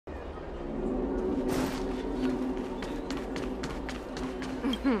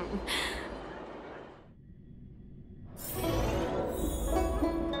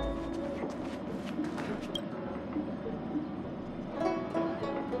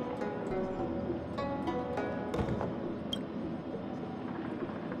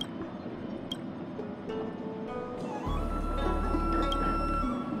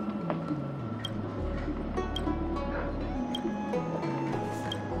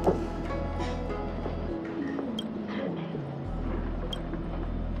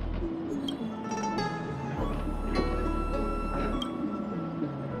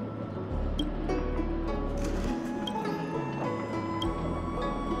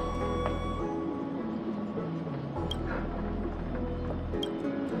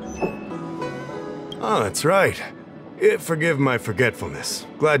Oh, that's right. Forgive my forgetfulness.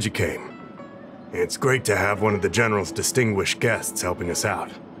 Glad you came. It's great to have one of the General's distinguished guests helping us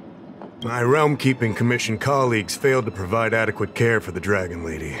out. My Realm-Keeping Commission colleagues failed to provide adequate care for the Dragon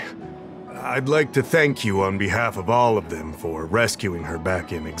Lady. I'd like to thank you on behalf of all of them for rescuing her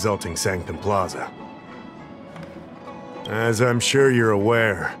back in Exalting Sanctum Plaza. As I'm sure you're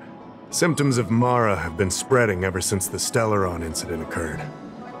aware, symptoms of Mara have been spreading ever since the Stellaron incident occurred.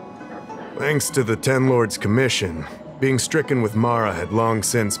 Thanks to the Ten Lords' Commission, being stricken with Mara had long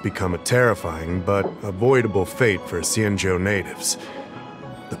since become a terrifying but avoidable fate for Xianzhou natives.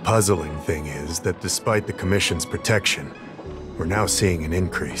 The puzzling thing is that despite the Commission's protection, we're now seeing an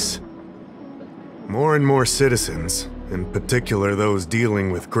increase. More and more citizens, in particular those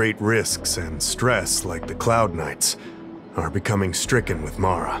dealing with great risks and stress like the Cloud Knights, are becoming stricken with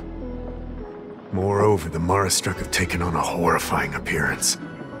Mara. Moreover, the Mara-struck have taken on a horrifying appearance.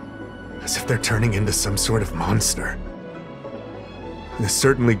 As if they're turning into some sort of monster. This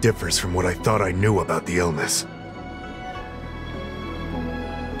certainly differs from what I thought I knew about the illness.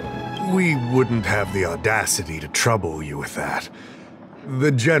 We wouldn't have the audacity to trouble you with that.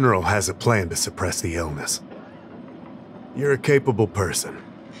 The General has a plan to suppress the illness. You're a capable person,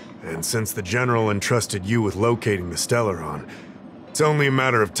 and since the General entrusted you with locating the Stellaron, it's only a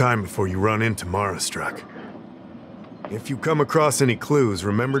matter of time before you run into Mara-struck. If you come across any clues,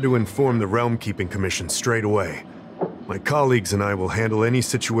 remember to inform the Realm-Keeping Commission straight away. My colleagues and I will handle any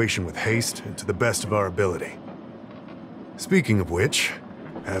situation with haste and to the best of our ability. Speaking of which,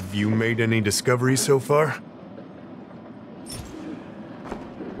 have you made any discoveries so far?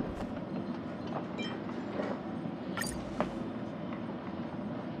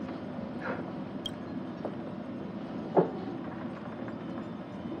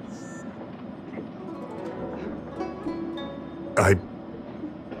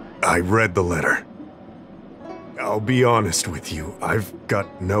 I read the letter. I'll be honest with you, I've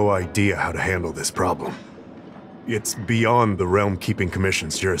got no idea how to handle this problem. It's beyond the Realm-Keeping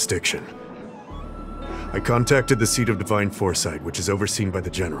Commission's jurisdiction. I contacted the Seat of Divine Foresight, which is overseen by the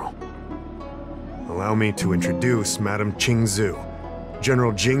General. Allow me to introduce Madame Qingzhu,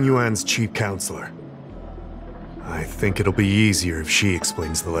 General Jing Yuan's chief counselor. I think it'll be easier if she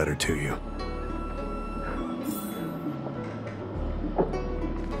explains the letter to you.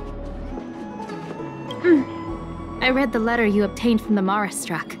 I read the letter you obtained from the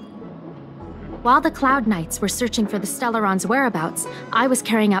Mara-struck. While the Cloud Knights were searching for the Stellaron's whereabouts, I was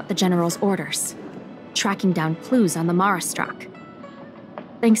carrying out the General's orders, tracking down clues on the Mara-struck.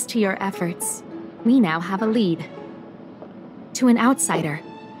 Thanks to your efforts, we now have a lead. To an outsider,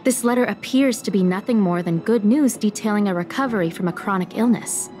 this letter appears to be nothing more than good news detailing a recovery from a chronic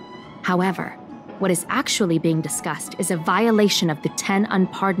illness. However, what is actually being discussed is a violation of the 10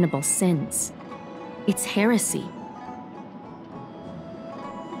 unpardonable sins. It's heresy.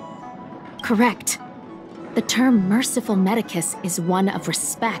 Correct. The term merciful medicus is one of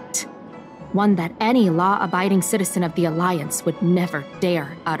respect, one that any law-abiding citizen of the Alliance would never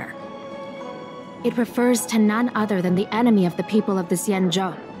dare utter. It refers to none other than the enemy of the people of the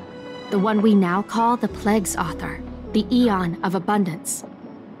Xianzhou, the one we now call the Plague's author, the Aeon of Abundance,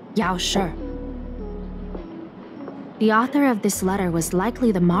 Yao Shi. The author of this letter was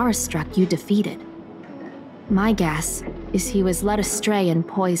likely the Mara-struck you defeated. My guess is he was led astray and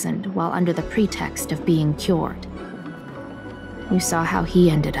poisoned while under the pretext of being cured. You saw how he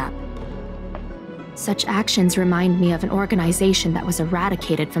ended up. Such actions remind me of an organization that was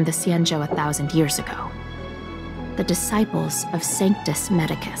eradicated from the Xianzhou 1,000 years ago. The Disciples of Sanctus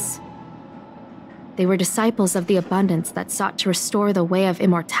Medicus. They were disciples of the Abundance that sought to restore the way of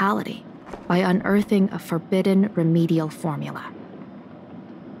immortality by unearthing a forbidden remedial formula.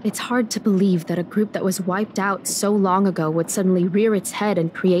 It's hard to believe that a group that was wiped out so long ago would suddenly rear its head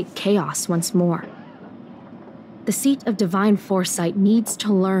and create chaos once more. The Seat of Divine Foresight needs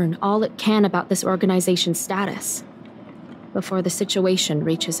to learn all it can about this organization's status. before the situation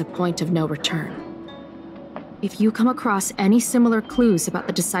reaches a point of no return. If you come across any similar clues about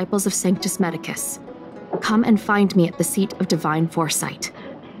the disciples of Sanctus Medicus, come and find me at the seat of divine foresight.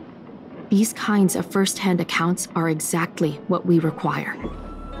 These kinds of first-hand accounts are exactly what we require.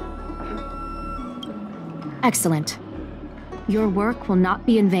 Excellent. Your work will not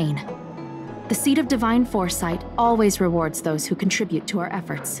be in vain. The seat of divine foresight always rewards those who contribute to our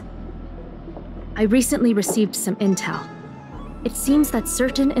efforts. I recently received some intel. It seems that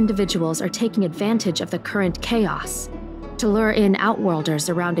certain individuals are taking advantage of the current chaos to lure in outworlders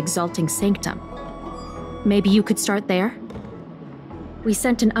around Exalting Sanctum. Maybe you could start there? We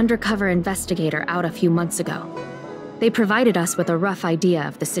sent an undercover investigator out a few months ago. They provided us with a rough idea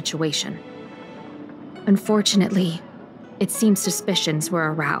of the situation. Unfortunately, it seems suspicions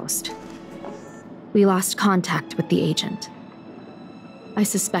were aroused. We lost contact with the agent. I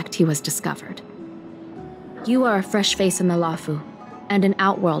suspect he was discovered. You are a fresh face in the Lafu, and an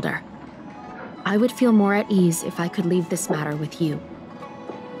outworlder. I would feel more at ease if I could leave this matter with you.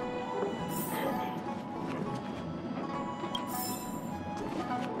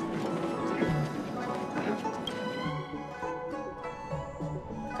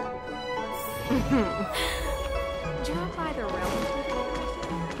 Drop by the realm.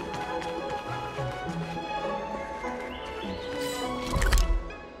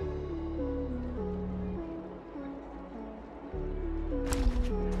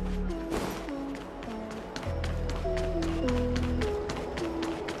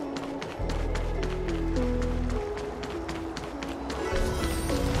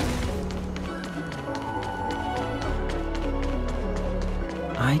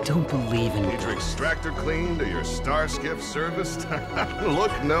 I don't believe in... Need your extractor cleaned or your star skiff serviced?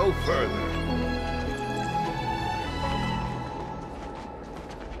 Look no further.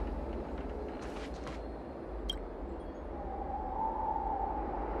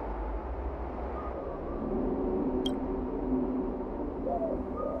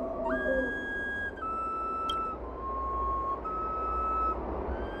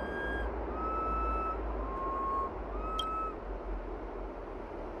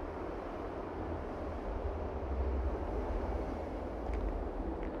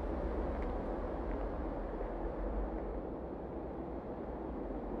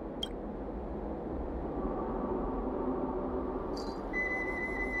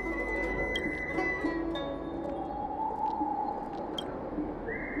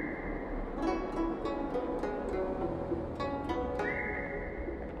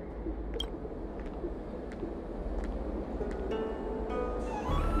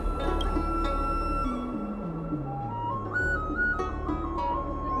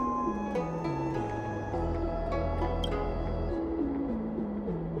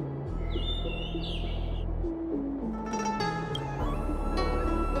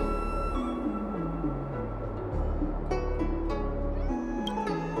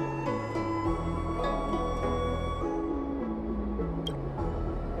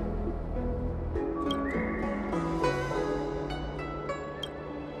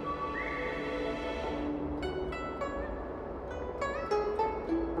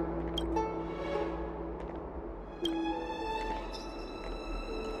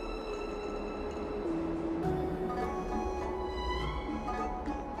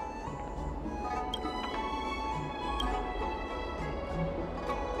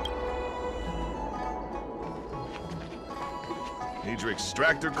 Need your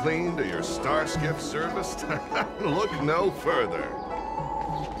extractor cleaned or your star skiff serviced? Look no further.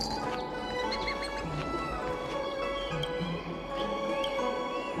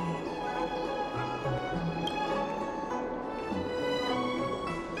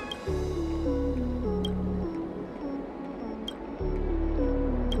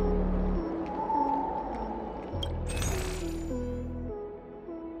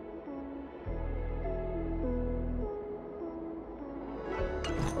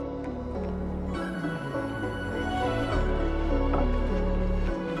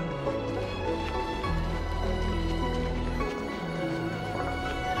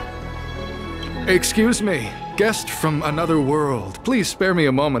 Excuse me, guest from another world. Please spare me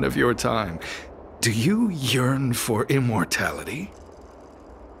a moment of your time. Do you yearn for immortality?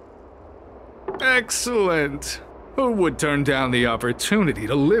 Excellent. Who would turn down the opportunity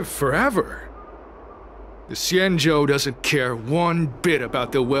to live forever? The Xianzhou doesn't care one bit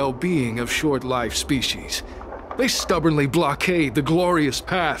about the well-being of short-life species. They stubbornly blockade the glorious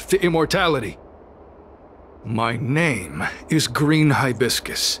path to immortality. My name is Green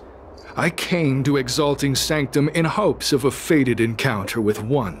Hibiscus. I came to Exalting Sanctum in hopes of a fated encounter with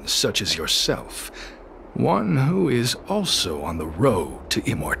one such as yourself. One who is also on the road to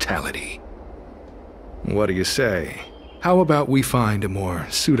immortality. What do you say? How about we find a more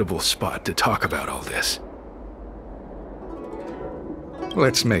suitable spot to talk about all this?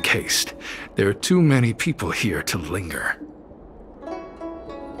 Let's make haste. There are too many people here to linger.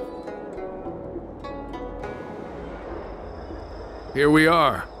 Here we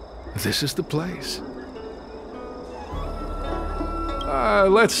are. This is the place.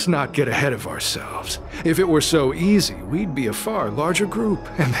 Let's not get ahead of ourselves. If it were so easy, we'd be a far larger group,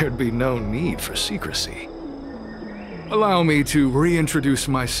 and there'd be no need for secrecy. Allow me to reintroduce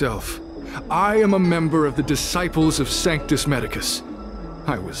myself. I am a member of the Disciples of Sanctus Medicus.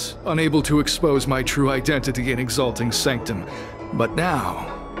 I was unable to expose my true identity in Exalting Sanctum, but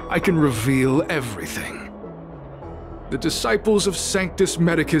now I can reveal everything. The Disciples of Sanctus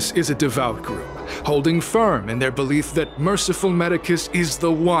Medicus is a devout group, holding firm in their belief that Merciful Medicus is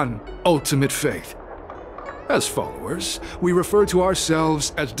the one ultimate faith. As followers, we refer to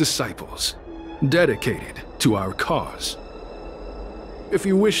ourselves as disciples, dedicated to our cause. If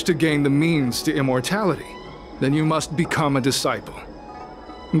you wish to gain the means to immortality, then you must become a disciple.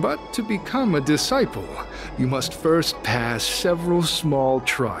 But to become a disciple, you must first pass several small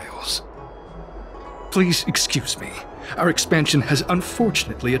trials. Please excuse me. Our expansion has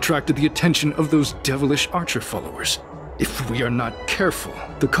unfortunately attracted the attention of those devilish archer followers. If we are not careful,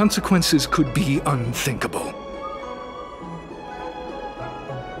 the consequences could be unthinkable.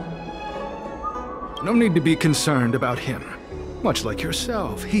 No need to be concerned about him. Much like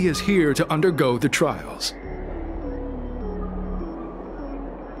yourself, he is here to undergo the trials.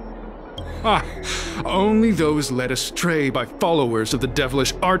 Only those led astray by followers of the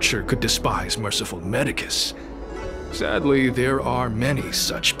devilish archer could despise Merciful Medicus. Sadly, there are many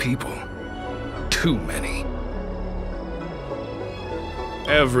such people. Too many.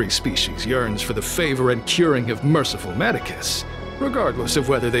 Every species yearns for the favor and curing of Merciful Medicus, regardless of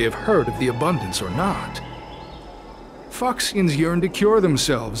whether they have heard of the abundance or not. Foxians yearn to cure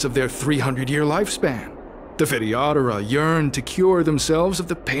themselves of their 300-year lifespan. The Videodora yearn to cure themselves of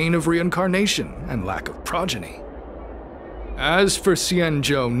the pain of reincarnation and lack of progeny. As for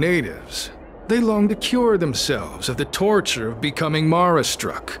Xianzhou natives, they long to cure themselves of the torture of becoming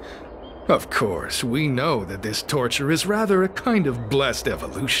Mara-struck. Of course, we know that this torture is rather a kind of blessed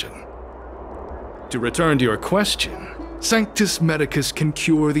evolution. To return to your question, Sanctus Medicus can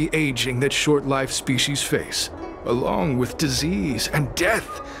cure the aging that short-life species face, along with disease and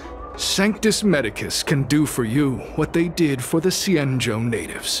death. Sanctus Medicus can do for you what they did for the Xianzhou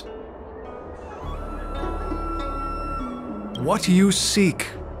natives. What you seek,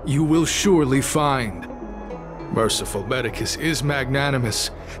 you will surely find. Merciful Medicus is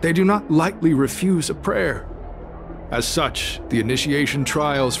magnanimous. They do not lightly refuse a prayer. As such, the initiation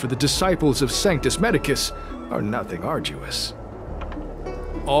trials for the Disciples of Sanctus Medicus are nothing arduous.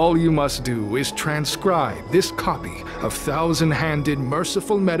 All you must do is transcribe this copy of Thousand-Handed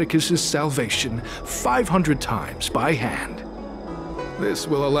Merciful Medicus's Salvation 500 times by hand. This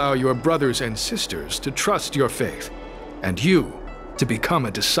will allow your brothers and sisters to trust your faith, and you to become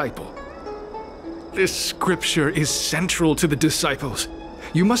a disciple. This scripture is central to the disciples.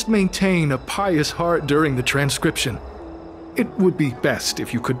 You must maintain a pious heart during the transcription. It would be best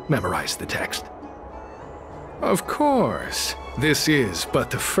if you could memorize the text. Of course, this is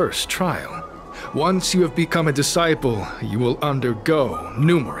but the first trial. Once you have become a disciple, you will undergo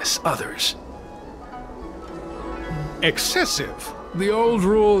numerous others. Excessive! The old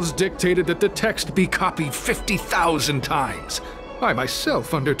rules dictated that the text be copied 50,000 times. I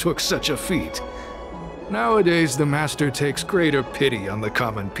myself undertook such a feat. Nowadays, the Master takes greater pity on the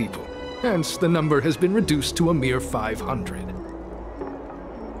common people. Hence, the number has been reduced to a mere 500.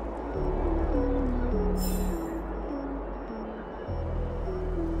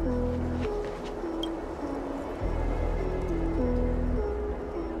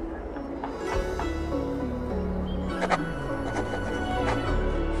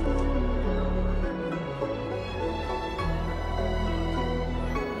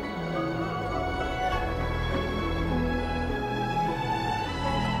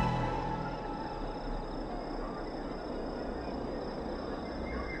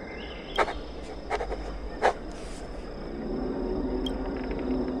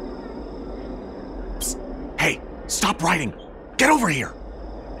 Stop writing! Get over here!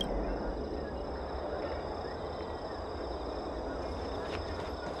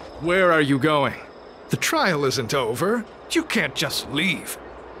 Where are you going? The trial isn't over. You can't just leave.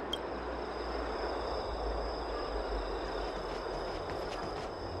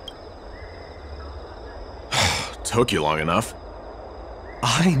 Took you long enough.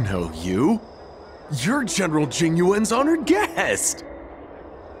 I know you. You're General Jingyuan's honored guest!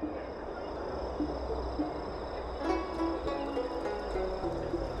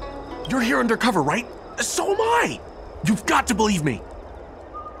 You're here undercover, right? So am I! You've got to believe me!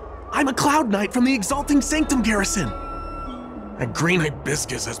 I'm a Cloud Knight from the Exalting Sanctum Garrison! That green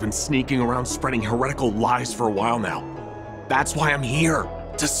hibiscus has been sneaking around spreading heretical lies for a while now. That's why I'm here,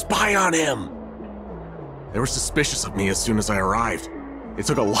 to spy on him! They were suspicious of me as soon as I arrived. It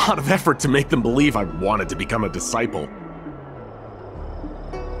took a lot of effort to make them believe I wanted to become a disciple.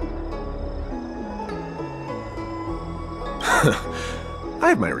 I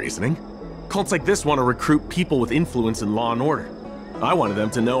have my reasoning. Cults like this want to recruit people with influence in law and order. I wanted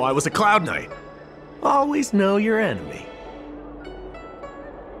them to know I was a Cloud Knight. Always know your enemy.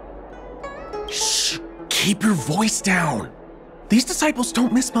 Shh! Keep your voice down! These disciples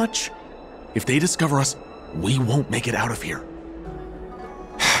don't miss much. If they discover us, we won't make it out of here.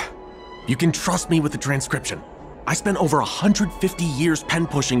 You can trust me with the transcription. I spent over 150 years pen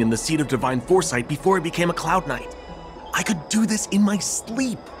pushing in the Seat of Divine Foresight before I became a Cloud Knight. I could do this in my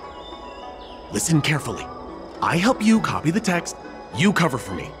sleep. Listen carefully. I help you copy the text, you cover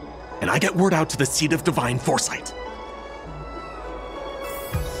for me, and I get word out to the Seat of Divine Foresight.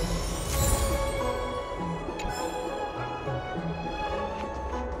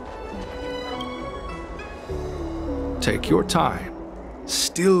 Take your time,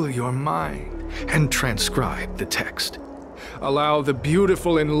 still your mind, and transcribe the text. Allow the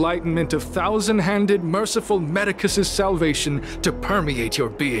beautiful enlightenment of thousand-handed, merciful Medicus's salvation to permeate your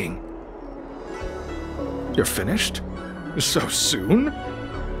being. You're finished? So soon?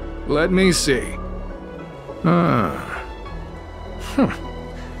 Let me see.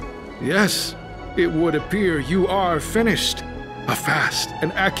 Yes, it would appear you are finished. A fast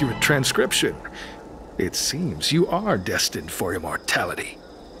and accurate transcription. It seems you are destined for immortality.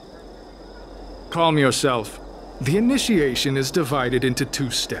 Calm yourself. The initiation is divided into 2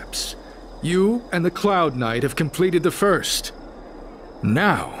 steps. You and the Cloud Knight have completed the first.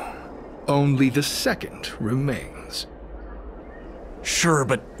 Now, only the second remains. Sure,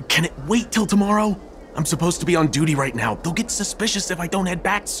 but can it wait till tomorrow? I'm supposed to be on duty right now. They'll get suspicious if I don't head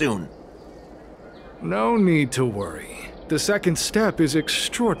back soon. No need to worry. The second step is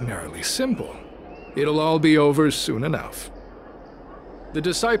extraordinarily simple. It'll all be over soon enough. The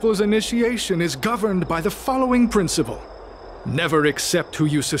disciple's initiation is governed by the following principle. Never accept who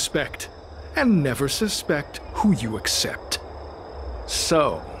you suspect, and never suspect who you accept.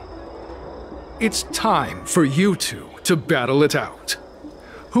 So, it's time for you two to battle it out.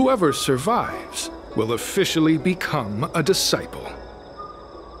 Whoever survives will officially become a disciple.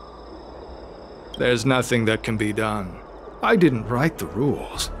 There's nothing that can be done. I didn't write the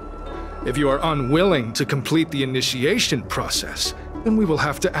rules. If you are unwilling to complete the initiation process, then we will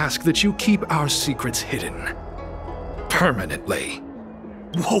have to ask that you keep our secrets hidden. Permanently.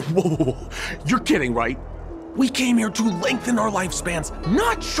 Whoa, whoa, whoa. You're kidding, right? We came here to lengthen our lifespans,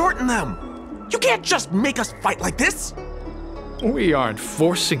 not shorten them. You can't just make us fight like this. We aren't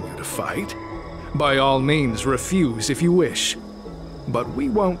forcing you to fight. By all means, refuse if you wish. But we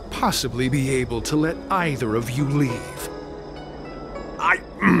won't possibly be able to let either of you leave.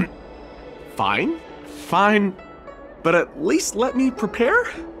 Fine. But at least let me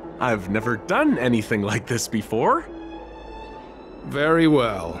prepare? I've never done anything like this before. Very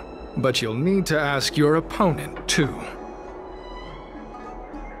well, but you'll need to ask your opponent too.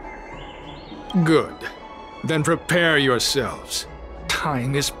 Good. Then prepare yourselves.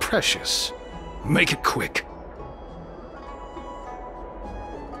 Time is precious. Make it quick.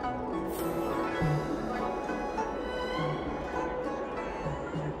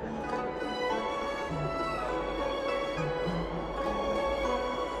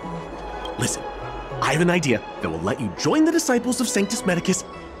 Listen, I have an idea that will let you join the disciples of Sanctus Medicus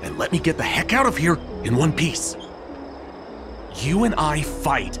and let me get the heck out of here in one piece. You and I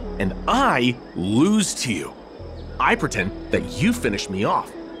fight, and I lose to you. I pretend that you finish me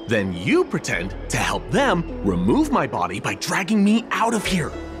off. Then you pretend to help them remove my body by dragging me out of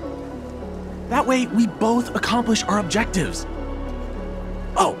here. That way, we both accomplish our objectives.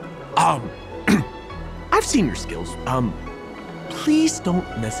 Oh, I've seen your skills. Please don't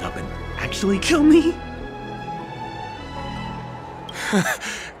mess up and actually kill me.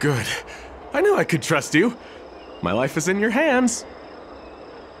 Good. I knew I could trust you. My life is in your hands.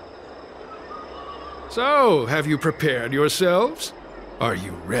 So, have you prepared yourselves? Are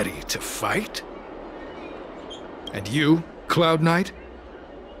you ready to fight? And you, Cloud Knight?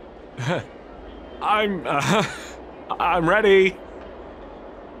 I'm ready.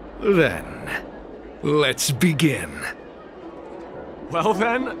 Then, let's begin. Well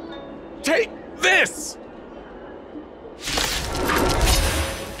then, take this!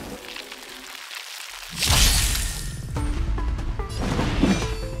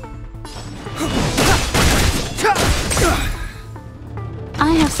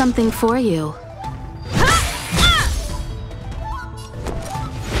 I have something for you.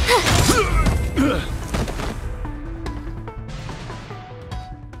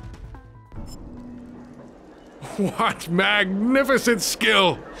 What magnificent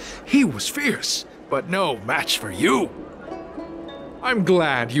skill! He was fierce, but no match for you. I'm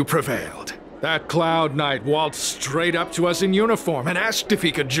glad you prevailed. That Cloud Knight waltzed straight up to us in uniform and asked if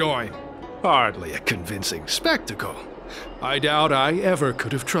he could join. Hardly a convincing spectacle. I doubt I ever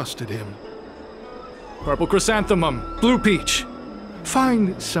could have trusted him. Purple chrysanthemum, blue peach.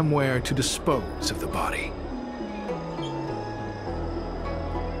 Find somewhere to dispose of the body.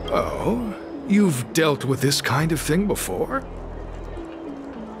 Oh, you've dealt with this kind of thing before?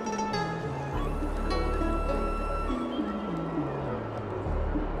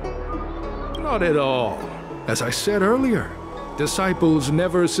 Not at all. As I said earlier, disciples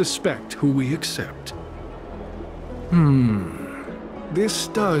never suspect who we accept. This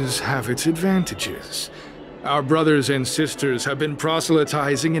does have its advantages. Our brothers and sisters have been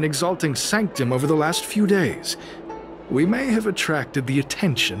proselytizing and exalting Sanctum over the last few days. We may have attracted the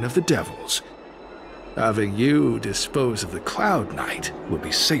attention of the devils. Having you dispose of the Cloud Knight will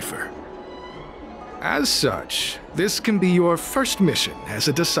be safer. As such, this can be your first mission as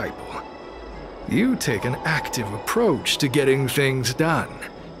a disciple. You take an active approach to getting things done.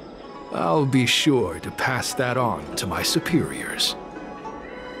 I'll be sure to pass that on to my superiors.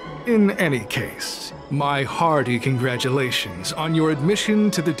 In any case, my hearty congratulations on your admission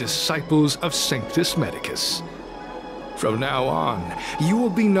to the Disciples of Sanctus Medicus. From now on, you will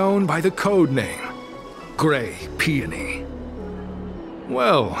be known by the code name, Grey Peony.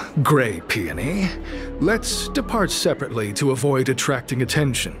 Well, Grey Peony, let's depart separately to avoid attracting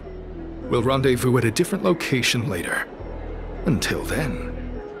attention. We'll rendezvous at a different location later. Until then.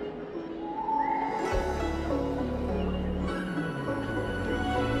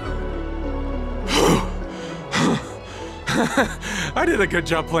 I did a good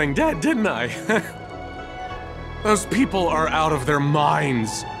job playing dead, didn't I? Those people are out of their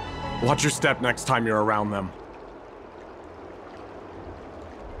minds. Watch your step next time you're around them.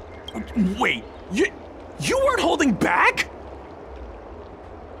 Wait, you weren't holding back?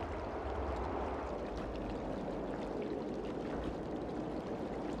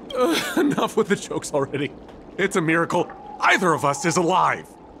 Enough with the jokes already. It's a miracle either of us is alive.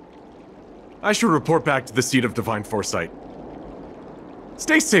 I should report back to the seat of divine foresight.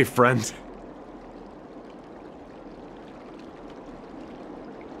 Stay safe, friend.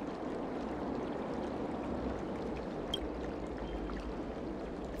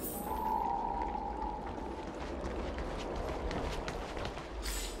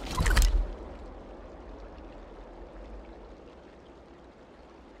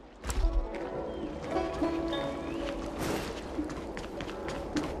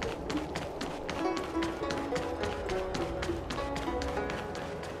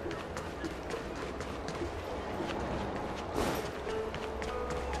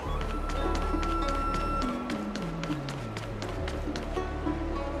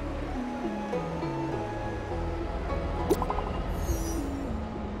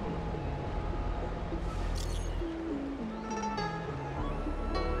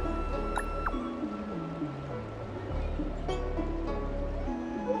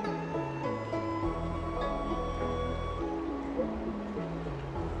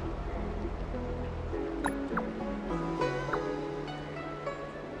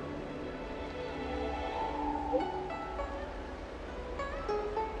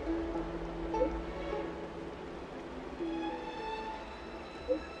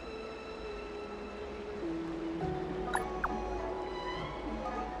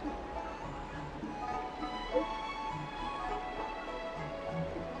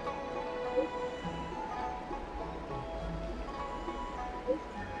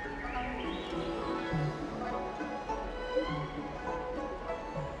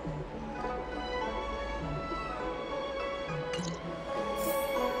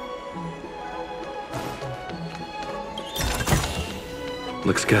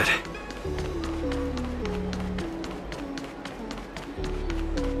 Looks good.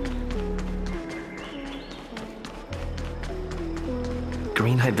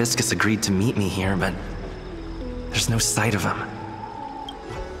 Green Hibiscus agreed to meet me here, but there's no sight of him.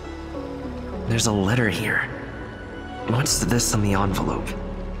 There's a letter here. What's this on the envelope?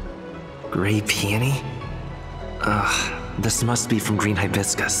 Grey Peony? Ugh, this must be from Green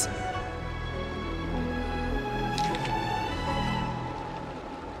Hibiscus.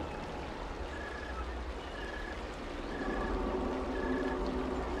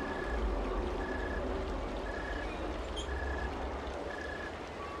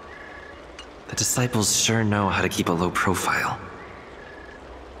 The disciples sure know how to keep a low profile.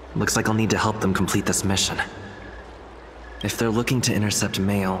 Looks like I'll need to help them complete this mission. If they're looking to intercept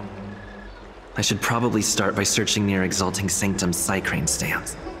mail, I should probably start by searching near Exalting Sanctum's Psycrane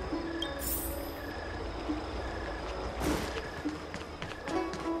stands.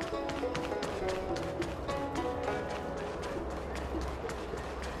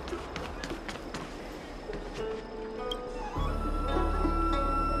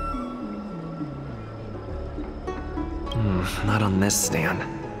 Not on this stand.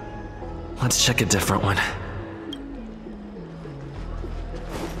 Let's check a different one.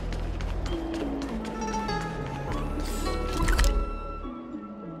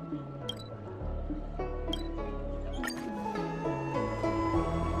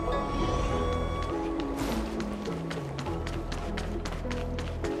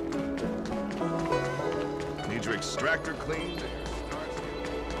 Need your extractor cleaned?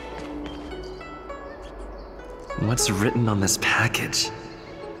 What's written on this package?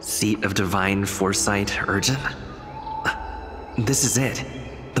 Seat of Divine Foresight, urgent? This is it.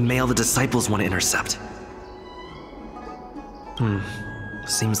 The mail the disciples want to intercept.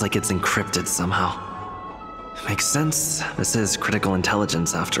 Seems like it's encrypted somehow. Makes sense. This is critical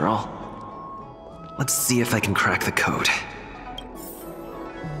intelligence after all. Let's see if I can crack the code.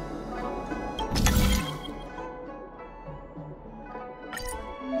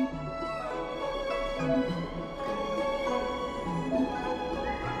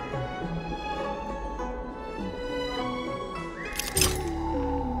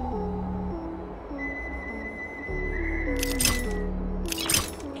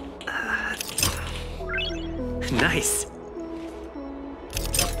 Nice.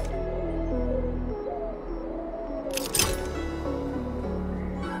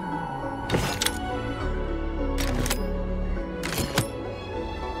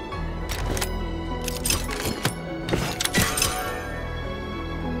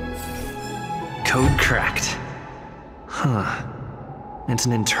 Code cracked. Huh. It's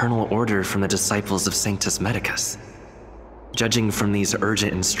an internal order from the disciples of Sanctus Medicus. Judging from these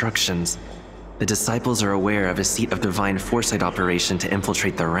urgent instructions, the disciples are aware of a Seat of Divine Foresight operation to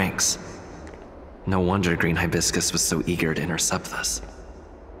infiltrate their ranks. No wonder Green Hibiscus was so eager to intercept this.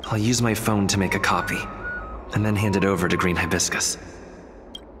 I'll use my phone to make a copy, and then hand it over to Green Hibiscus.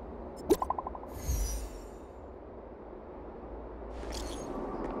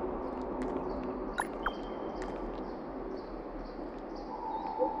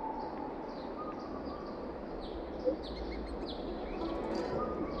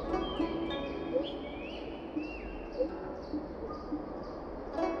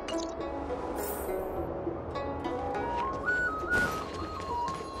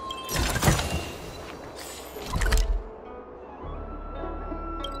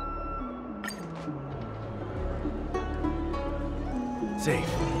 Safe.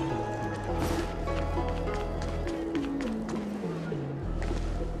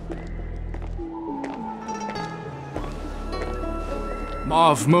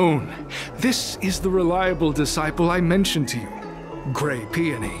 Mauve Moon, this is the reliable disciple I mentioned to you, Grey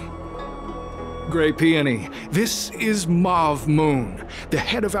Peony. Grey Peony, this is Mauve Moon, the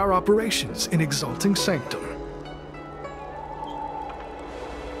head of our operations in Exalting Sanctum.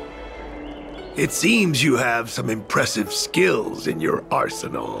 It seems you have some impressive skills in your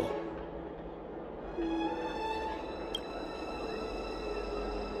arsenal.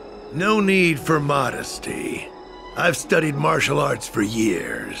 No need for modesty. I've studied martial arts for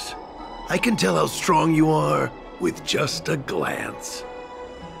years. I can tell how strong you are with just a glance.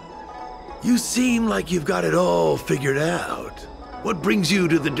 You seem like you've got it all figured out. What brings you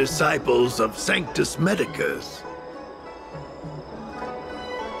to the disciples of Sanctus Medicus?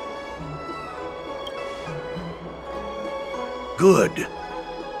 Good.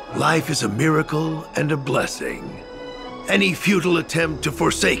 Life is a miracle and a blessing. Any futile attempt to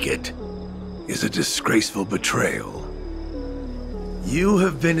forsake it is a disgraceful betrayal. You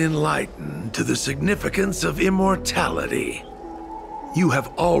have been enlightened to the significance of immortality. You have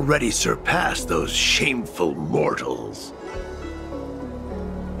already surpassed those shameful mortals.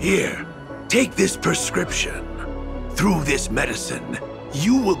 Here, take this prescription. Through this medicine,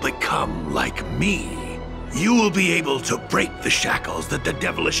 you will become like me. You will be able to break the shackles that the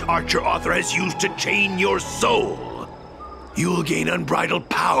devilish archer author has used to chain your soul. You will gain unbridled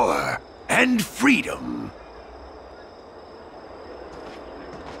power and freedom.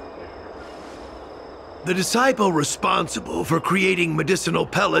 The disciple responsible for creating medicinal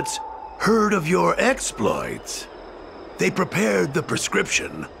pellets heard of your exploits. They prepared the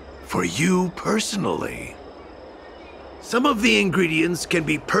prescription for you personally. Some of the ingredients can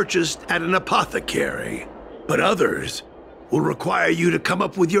be purchased at an apothecary, but others will require you to come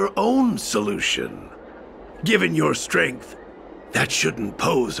up with your own solution. Given your strength, that shouldn't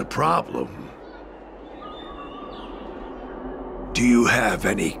pose a problem. Do you have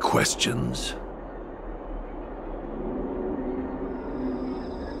any questions?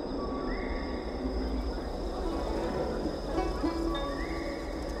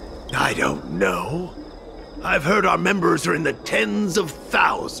 I don't know. I've heard our members are in the tens of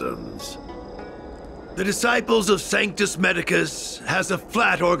thousands. The Disciples of Sanctus Medicus has a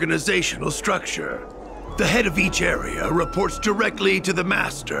flat organizational structure. The head of each area reports directly to the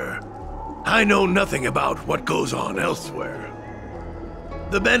Master. I know nothing about what goes on elsewhere.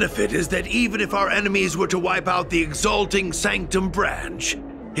 The benefit is that even if our enemies were to wipe out the Exalting Sanctum branch,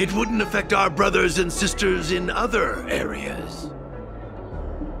 it wouldn't affect our brothers and sisters in other areas.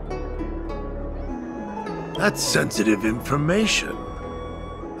 That's sensitive information.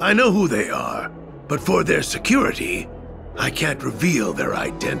 I know who they are, but for their security, I can't reveal their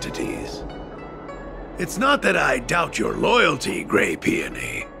identities. It's not that I doubt your loyalty, Grey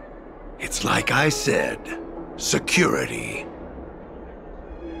Peony. It's like I said, security.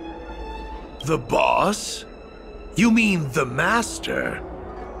 The boss? You mean the Master?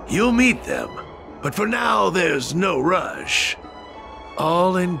 You'll meet them, but for now there's no rush.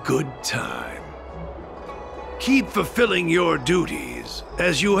 All in good time. Keep fulfilling your duties,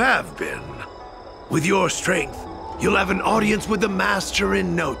 as you have been. With your strength, you'll have an audience with the Master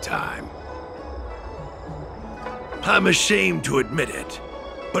in no time. I'm ashamed to admit it,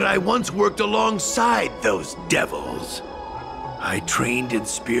 but I once worked alongside those devils. I trained in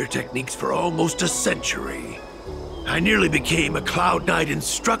spear techniques for almost a century. I nearly became a Cloud Knight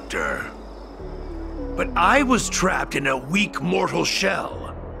instructor. But I was trapped in a weak mortal shell.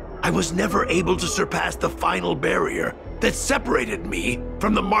 I was never able to surpass the final barrier that separated me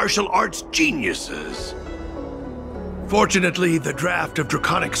from the martial arts geniuses. Fortunately, the draft of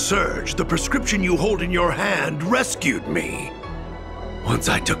Draconic Surge, the prescription you hold in your hand, rescued me. Once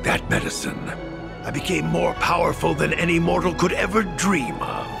I took that medicine, I became more powerful than any mortal could ever dream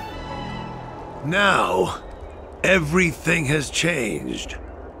of. Now, everything has changed.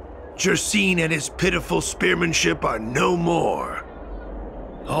 Jersine and his pitiful spearmanship are no more.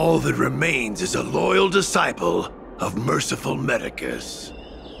 All that remains is a loyal disciple of Merciful Medicus.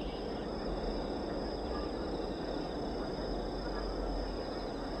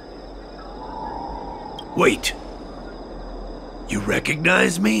 Wait. You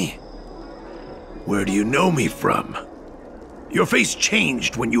recognize me? Where do you know me from? Your face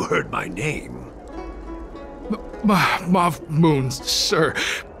changed when you heard my name. Mauve Moons, sir.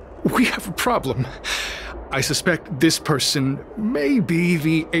 We have a problem. I suspect this person may be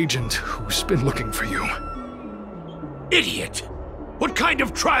the agent who's been looking for you. Idiot! What kind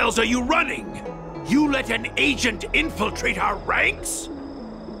of trials are you running? You let an agent infiltrate our ranks?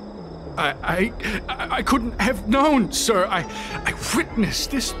 I couldn't have known, sir. I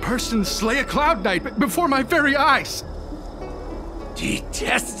witnessed this person slay a Cloud Knight before my very eyes.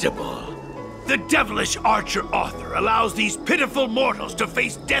 Detestable. The devilish archer author allows these pitiful mortals to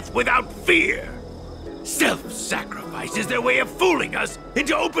face death without fear. Self-sacrifice is their way of fooling us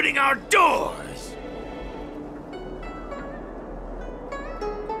into opening our doors.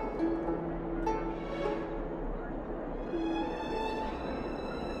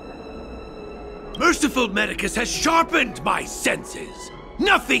 Merciful Medicus has sharpened my senses.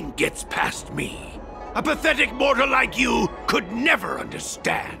 Nothing gets past me. A pathetic mortal like you could never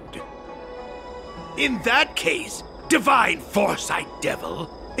understand. In that case, Divine Foresight Devil,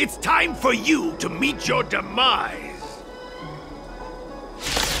 it's time for you to meet your demise.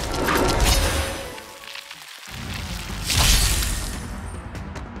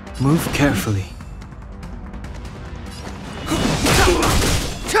 Move carefully.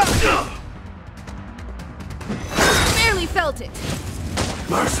 Barely felt it.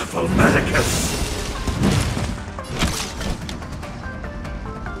 Merciful Medicus.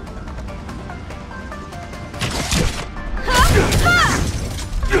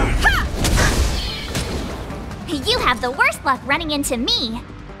 You have the worst luck running into me.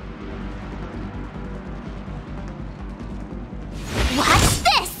 What's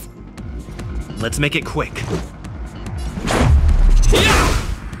this? Let's make it quick.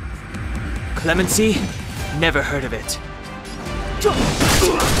 Clemency? Never heard of it.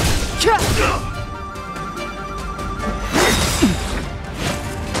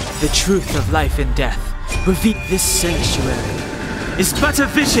 The truth of life and death. Reveal this sanctuary is but a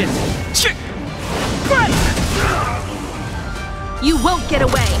vision. You won't get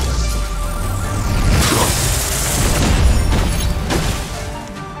away.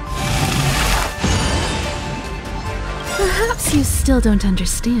 Perhaps you still don't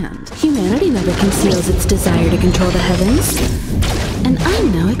understand. Humanity never conceals its desire to control the heavens. And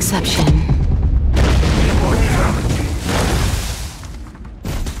I'm no exception.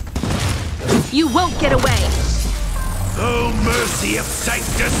 You won't get away! Oh, mercy of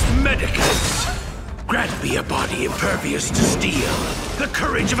Sanctus Medicus! Grant me a body impervious to steel, the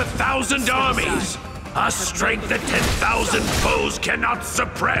courage of 1,000 armies, a strength that 10,000 foes cannot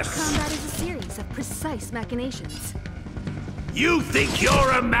suppress! Combat is a series of precise machinations. You think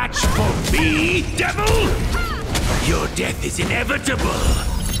you're a match for me, devil? Your death is inevitable.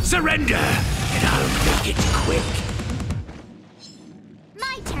 Surrender, and I'll make it quick.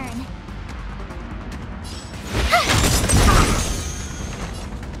 My turn.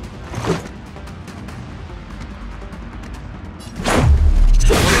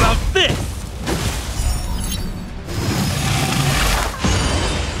 What about this?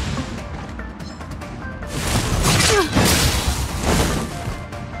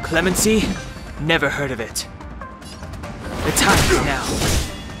 Clemency? Never heard of it. The time is now.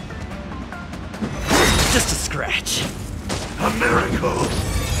 Just a scratch. A miracle!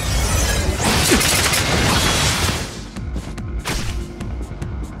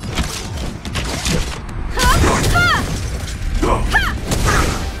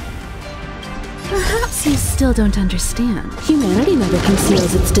 Perhaps you still don't understand. Humanity never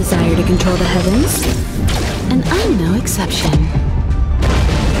conceals its desire to control the heavens. And I'm no exception.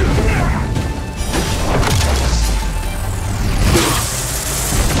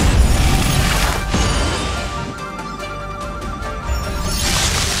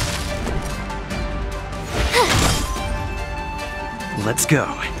 Let's go.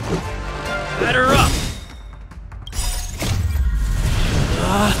 Batter up!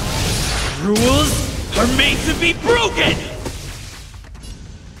 Rules are made to be broken!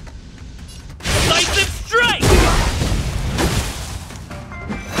 Decisive strike!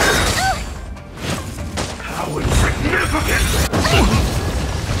 How insignificant!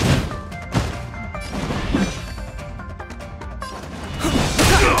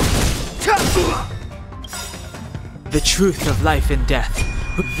 The truth of life and death.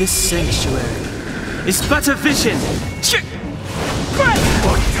 This sanctuary is but a vision.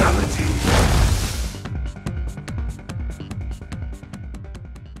 Immortality.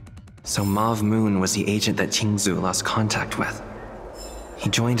 So Mauve Moon was the agent that Qingzu lost contact with. He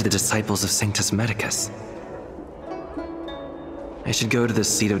joined the Disciples of Sanctus Medicus. I should go to the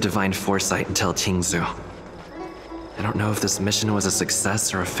Seat of Divine Foresight and tell Qingzu. I don't know if this mission was a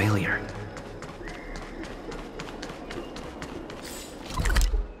success or a failure.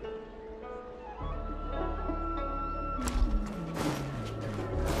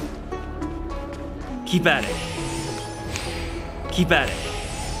 Keep at it. Keep at it.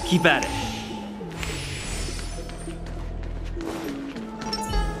 Keep at it.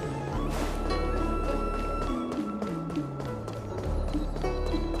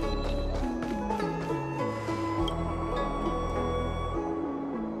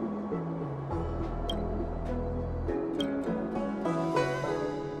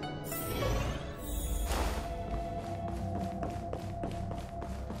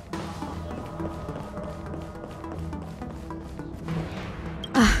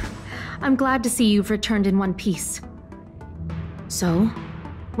 I'm glad to see you've returned in one piece. So,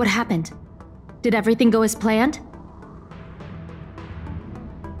 what happened? Did everything go as planned?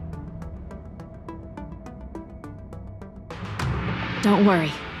 Don't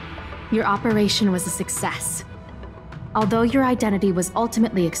worry. Your operation was a success. Although your identity was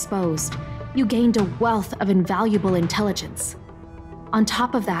ultimately exposed, you gained a wealth of invaluable intelligence. On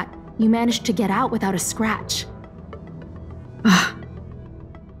top of that, you managed to get out without a scratch.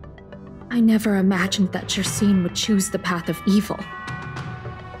 I never imagined that Jersine would choose the path of evil.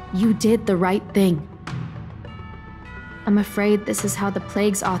 You did the right thing. I'm afraid this is how the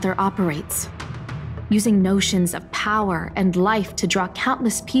Plague's author operates, using notions of power and life to draw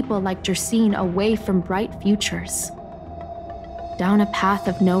countless people like Jersine away from bright futures, down a path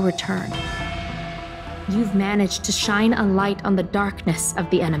of no return. You've managed to shine a light on the darkness of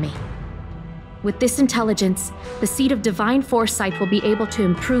the enemy. With this intelligence, the Seat of Divine Foresight will be able to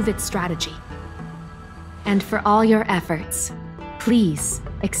improve its strategy. And for all your efforts, please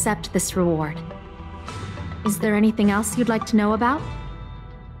accept this reward. Is there anything else you'd like to know about?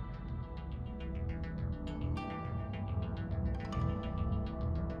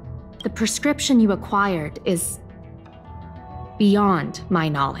 The prescription you acquired is beyond my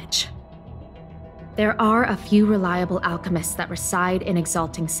knowledge. There are a few reliable alchemists that reside in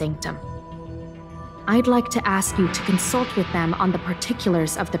Exalting Sanctum. I'd like to ask you to consult with them on the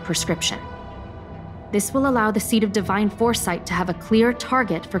particulars of the prescription. This will allow the Seed of Divine Foresight to have a clear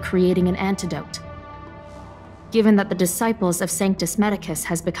target for creating an antidote. Given that the Disciples of Sanctus Medicus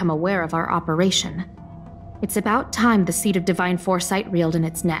has become aware of our operation, it's about time the Seed of Divine Foresight reeled in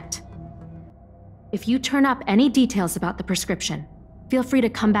its net. If you turn up any details about the prescription, feel free to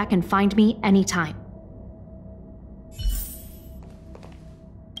come back and find me anytime.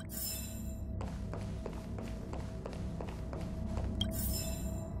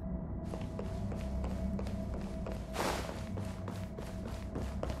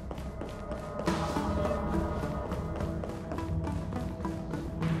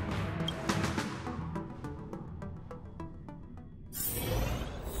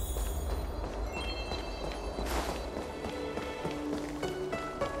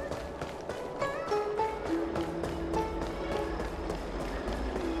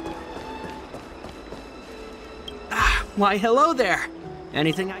 Why, hello there.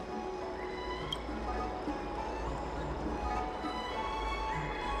 Anything I...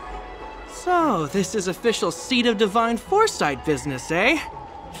 So, this is official Seed of Divine Foresight business, eh?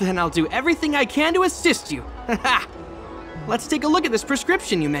 Then I'll do everything I can to assist you. Haha! Let's take a look at this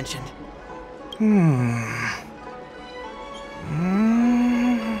prescription you mentioned.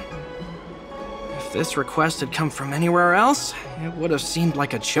 If this request had come from anywhere else, it would have seemed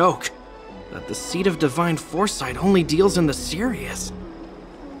like a joke. But the Seed of Divine Foresight only deals in the serious.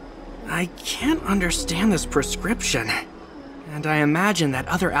 I can't understand this prescription, and I imagine that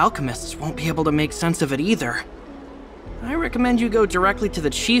other alchemists won't be able to make sense of it either. I recommend you go directly to the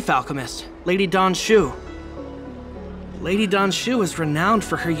chief alchemist, Lady Dan Shu. Lady Dan Shu is renowned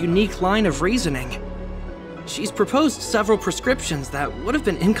for her unique line of reasoning. She's proposed several prescriptions that would have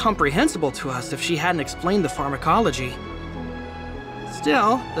been incomprehensible to us if she hadn't explained the pharmacology.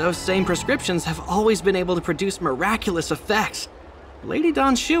 Still, those same prescriptions have always been able to produce miraculous effects. Lady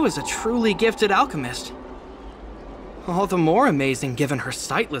Dan Shu is a truly gifted alchemist. All the more amazing given her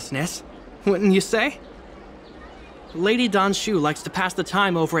sightlessness, wouldn't you say? Lady Dan Shu likes to pass the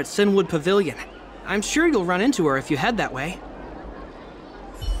time over at Sinwood Pavilion. I'm sure you'll run into her if you head that way.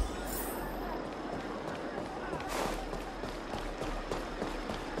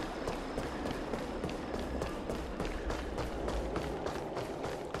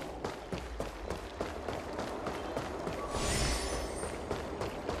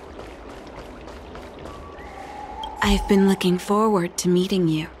 I've been looking forward to meeting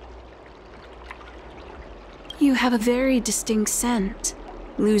you. You have a very distinct scent.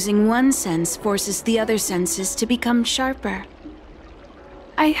 Losing one sense forces the other senses to become sharper.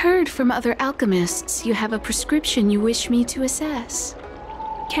 I heard from other alchemists you have a prescription you wish me to assess.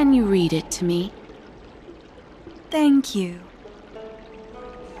 Can you read it to me? Thank you.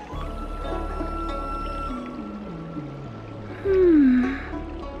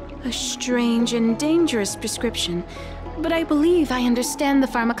 A strange and dangerous prescription, but I believe I understand the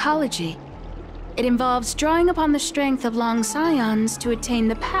pharmacology. It involves drawing upon the strength of long scions to attain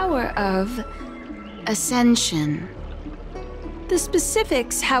the power of ascension. The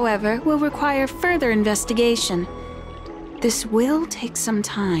specifics, however, will require further investigation. This will take some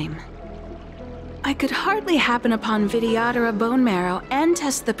time. I could hardly happen upon Vidyadhara bone marrow and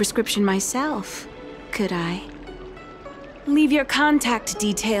test the prescription myself, could I? Leave your contact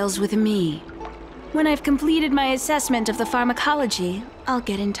details with me. When I've completed my assessment of the pharmacology, I'll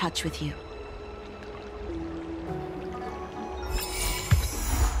get in touch with you.